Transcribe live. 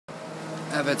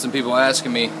I've had some people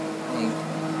asking me on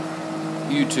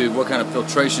YouTube what kind of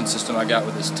filtration system I got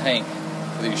with this tank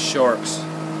for these sharks.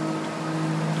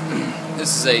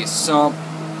 This is a sump.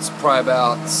 It's probably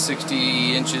about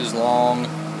 60 inches long,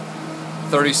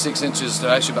 36 inches,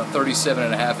 actually about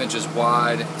 37.5 inches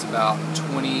wide. It's about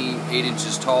 28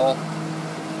 inches tall.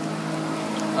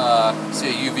 See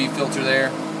a UV filter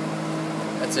there?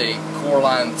 That's a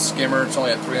Coreline skimmer. It's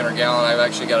only a 300 gallon. I've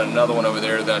actually got another one over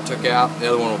there that I took out. The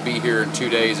other one will be here in 2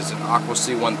 days. It's an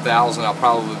Aquarium 1000. I'll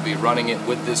probably be running it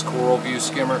with this Coral View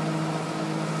skimmer.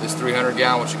 This 300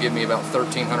 gallon, which will give me about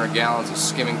 1,300 gallons of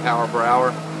skimming power per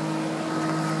hour.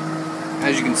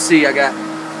 As you can see, I got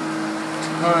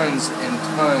tons and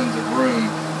tons of room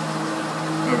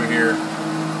over here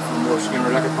for more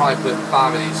skimmers. I could probably put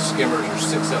 5 of these skimmers or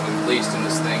 6 of them at least in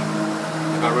this thing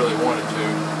if I really wanted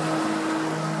to.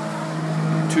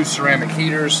 2 ceramic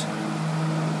heaters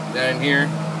down here.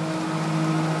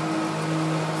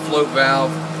 Float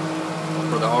valve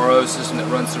for the RO system that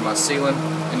runs through my ceiling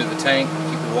into the tank.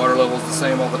 Keep the water levels the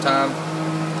same all the time.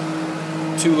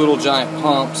 2 little giant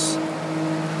pumps.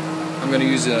 I'm going to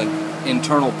use an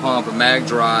internal pump, a mag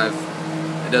drive.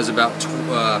 It does about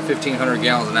 1,500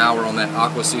 gallons an hour on that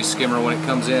Aquasea skimmer when it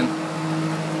comes in.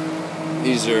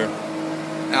 These are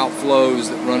outflows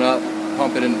that run up,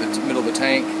 pump it into the middle of the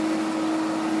tank.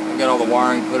 I've got all the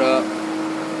wiring put up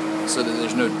so that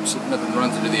there's nothing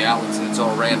runs into the outlets and it's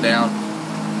all ran down.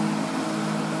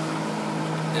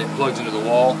 And it plugs into the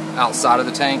wall outside of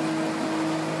the tank.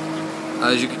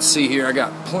 As you can see here, I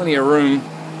got plenty of room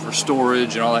for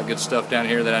storage and all that good stuff down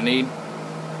here that I need.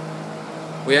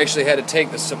 We actually had to take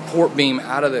the support beam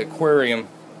out of the aquarium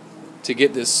to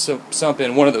get this sump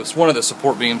in, one of the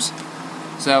support beams.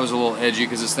 So that was a little edgy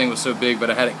because this thing was so big, but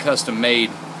I had it custom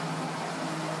made.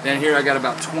 Down here I got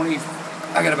about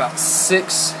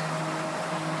 6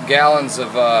 gallons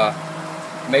of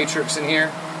matrix in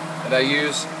here that I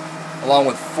use, along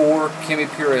with 4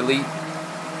 ChemiPure Elite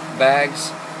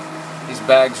bags. These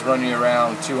bags run you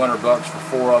around $200 for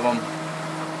 4 of them.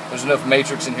 There's enough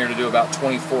matrix in here to do about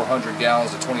 2,400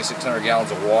 gallons to 2,600 gallons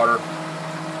of water.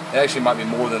 It actually might be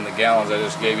more than the gallons I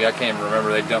just gave you. I can't even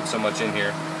remember, they dumped so much in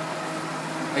here.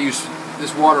 I use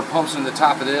this water pumps into the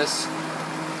top of this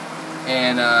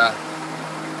and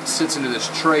sits into this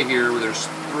tray here where there's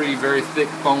 3 very thick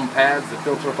foam pads that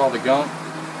filter up all the gunk.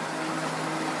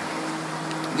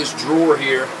 This drawer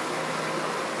here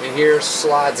in here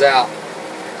slides out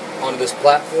onto this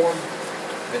platform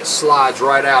and it slides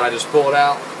right out. I just pull it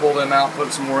out, pull them out,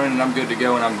 put some more in, and I'm good to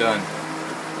go and I'm done.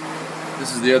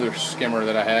 This is the other skimmer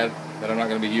that I had that I'm not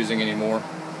going to be using anymore.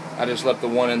 I just left the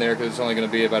one in there because it's only going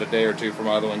to be about a day or 2 before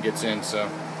my other one gets in. So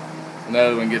when that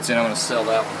other one gets in, I'm going to sell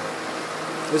that one.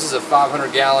 This is a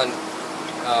 500 gallon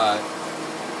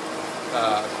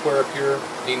Aquapure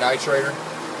denitrator.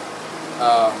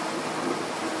 A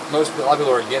lot of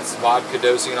people are against vodka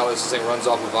dosing and all this. This thing runs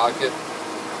off of vodka,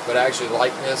 but I actually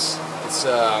like this. It's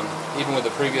even with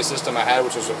the previous system I had,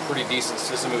 which was a pretty decent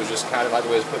system, it was just kind of like the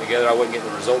way it was put together. I wasn't getting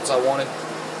the results I wanted.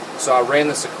 So I ran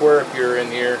this Aquapure in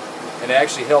here, and it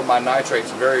actually held my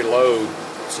nitrates very low,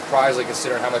 surprisingly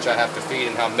considering how much I have to feed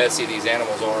and how messy these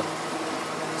animals are.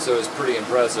 So it's pretty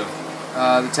impressive.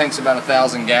 The tank's about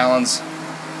 1,000 gallons.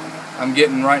 I'm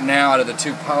getting right now out of the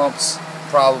 2 pumps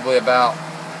probably about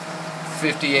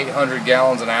 5,800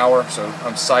 gallons an hour. So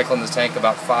I'm cycling this tank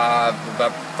about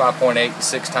 5.8 to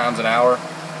 6 times an hour.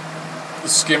 The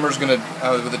skimmer's gonna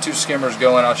with the 2 skimmers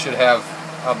going, I'll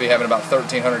be having about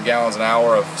 1,300 gallons an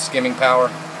hour of skimming power.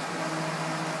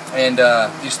 And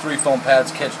these 3 foam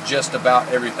pads catch just about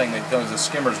everything that goes. The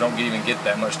skimmers don't even get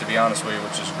that much, to be honest with you,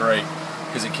 which is great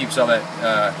because it keeps all that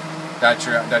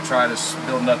detritus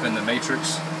building up in the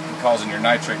matrix and causing your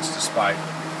nitrates to spike.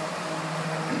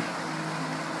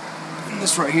 And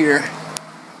this right here,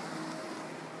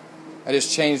 I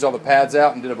just changed all the pads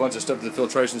out and did a bunch of stuff to the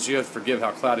filtration, so you have to forgive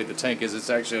how cloudy the tank is. It's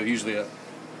actually usually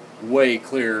way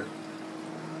clearer.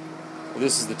 Well,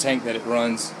 this is the tank that it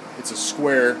runs. It's a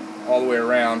square all the way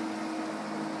around.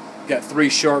 Got 3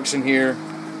 sharks in here,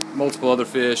 multiple other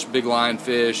fish, big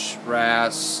lionfish,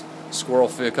 wrasse,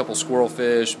 squirrelfish, a couple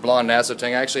squirrelfish, blonde nasso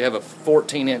tang. I actually have a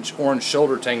 14-inch orange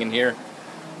shoulder tang in here,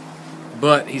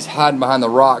 but he's hiding behind the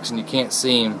rocks and you can't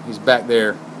see him. He's back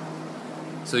there.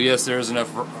 So yes, there is enough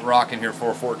rock in here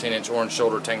for a 14-inch orange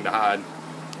shoulder tang to hide.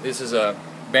 This is a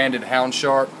banded hound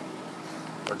shark,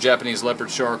 or Japanese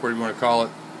leopard shark, whatever you want to call it.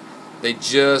 They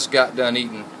just got done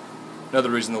eating. Another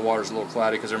reason the water's a little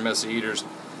cloudy because they're messy eaters.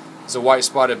 It's a white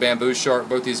spotted bamboo shark.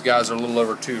 Both these guys are a little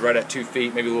over 2, right at 2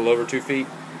 feet, maybe a little over 2 feet.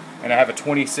 And I have a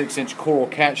 26-inch coral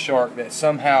Catshark that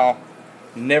somehow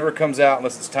never comes out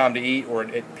unless it's time to eat or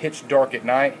it pitch dark at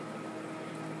night.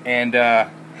 and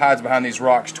hides behind these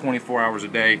rocks 24 hours a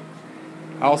day.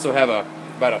 I also have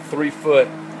about a 3-foot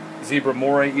zebra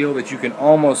moray eel that you can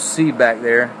almost see back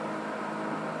there.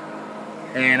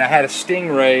 And I had a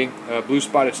stingray, a blue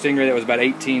spotted stingray that was about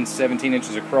 18, 17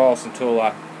 inches across until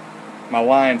my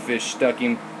lionfish stuck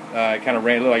him. It kind of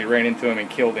looked like it ran into him and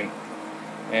killed him.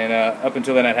 And up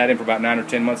until then I'd had him for about 9 or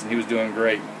 10 months and he was doing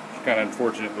great. It's kind of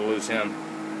unfortunate to lose him.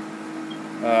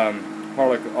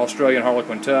 Australian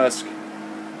Harlequin tusk,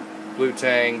 blue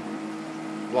tang,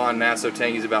 blonde Nassau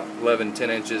tang, he's about 11, 10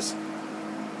 inches.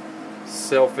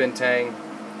 Sailfin tang,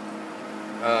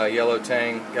 yellow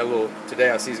tang. Got a little, today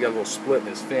I see he's got a little split in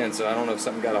his fin, so I don't know if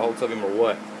something got a hold of him or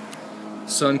what.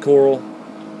 Sun coral,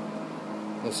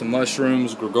 with some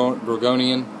mushrooms,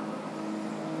 gorgonian,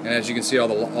 and as you can see all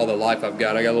the life I've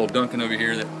got. I got a little Duncan over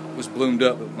here that was bloomed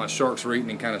up, but my sharks were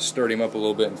eating and kind of stirred him up a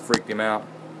little bit and freaked him out.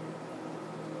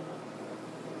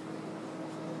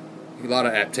 A lot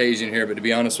of aptasia in here, but to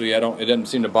be honest with you, it doesn't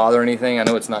seem to bother anything. I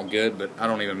know it's not good, but I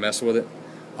don't even mess with it.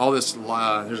 All this,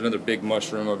 there's another big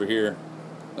mushroom over here,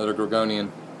 another gorgonian.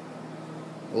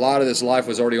 A lot of this life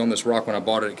was already on this rock when I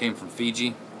bought it. It came from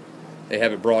Fiji. They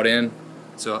have it brought in.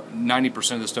 So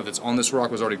 90% of the stuff that's on this rock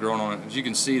was already growing on it. As you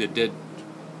can see, the dead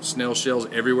snail shells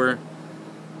everywhere.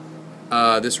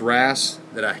 This wrasse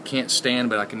that I can't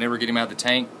stand, but I can never get him out of the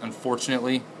tank,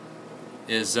 unfortunately,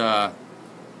 is a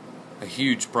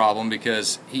huge problem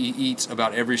because he eats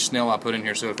about every snail I put in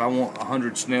here. So if I want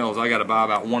 100 snails, I got to buy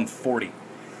about 140.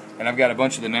 And I've got a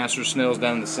bunch of the Nassau snails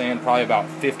down in the sand, probably about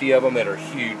 50 of them that are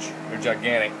huge. They're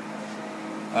gigantic.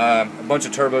 A bunch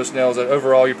of turbo snails.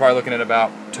 Overall, you're probably looking at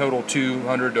about total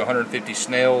 200 to 150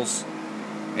 snails.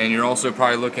 And you're also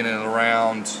probably looking at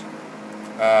around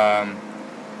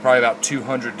probably about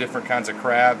 200 different kinds of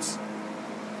crabs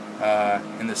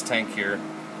in this tank here.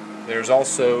 There's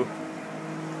also,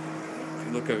 if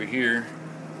you look over here,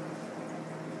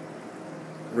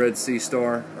 red sea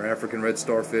star or African red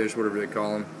starfish, whatever they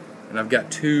call them. And I've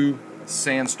got 2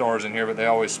 sand stars in here, but they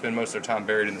always spend most of their time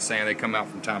buried in the sand. They come out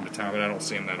from time to time, but I don't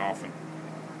see them that often.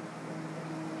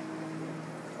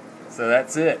 So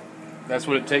that's it. That's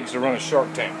what it takes to run a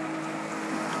shark tank,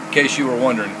 in case you were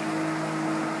wondering.